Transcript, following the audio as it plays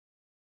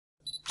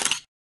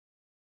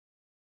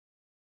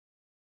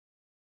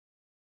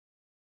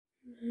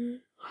Okay,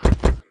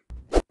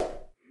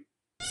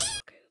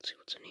 let's see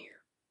what's in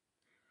here.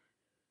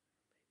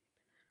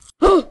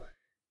 Oh!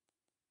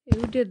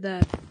 Who did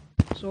that?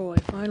 So I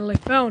finally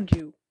found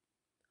you.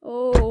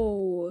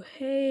 Oh,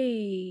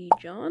 hey,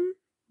 John?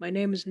 My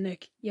name is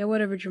Nick. Yeah,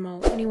 whatever,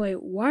 Jamal. Anyway,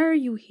 why are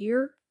you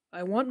here?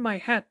 I want my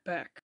hat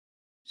back.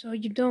 So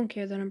you don't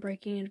care that I'm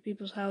breaking into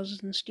people's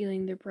houses and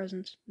stealing their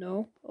presents?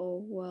 No?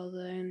 Oh, well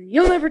then,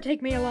 you'll never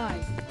take me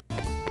alive!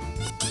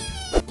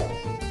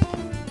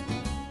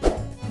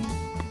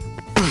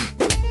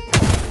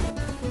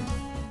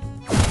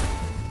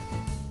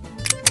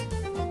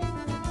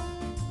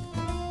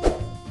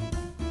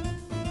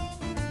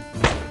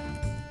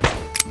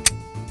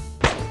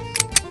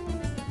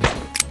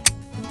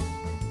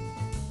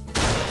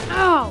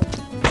 Ow!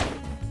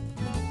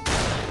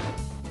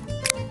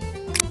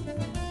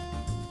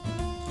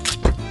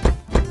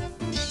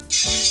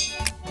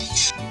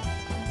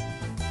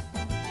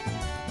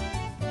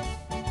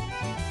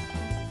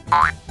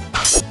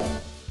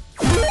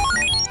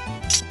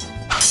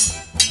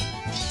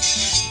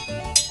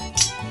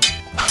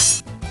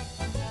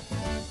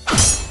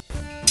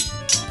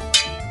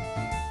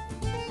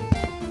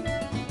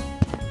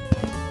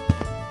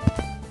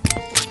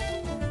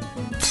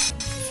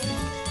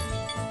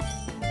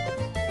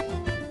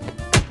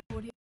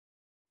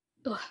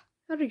 Ugh,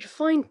 how did you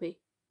find me?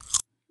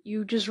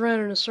 You just ran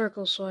in a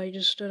circle, so I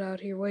just stood out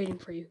here waiting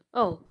for you.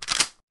 Oh.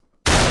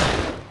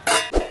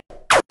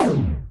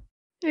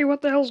 Hey,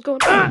 what the hell's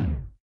going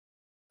on?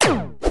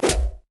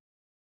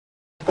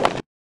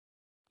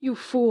 You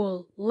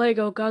fool!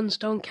 Lego guns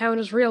don't count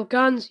as real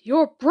guns!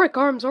 Your brick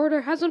arms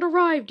order hasn't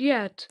arrived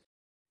yet!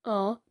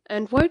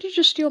 And why did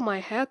you steal my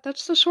hat?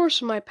 That's the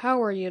source of my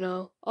power, you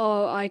know.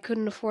 Oh, I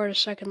couldn't afford a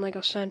second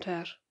Lego cent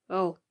hat.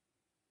 Oh.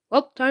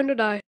 Well, time to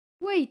die.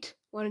 Wait!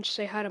 Why don't you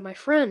say hi to my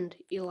friend,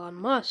 Elon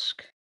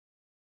Musk?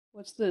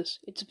 What's this?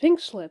 It's a pink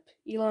slip.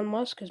 Elon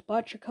Musk has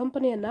bought your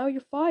company and now you're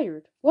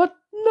fired. What?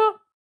 No!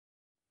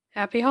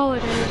 Happy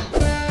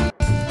holidays.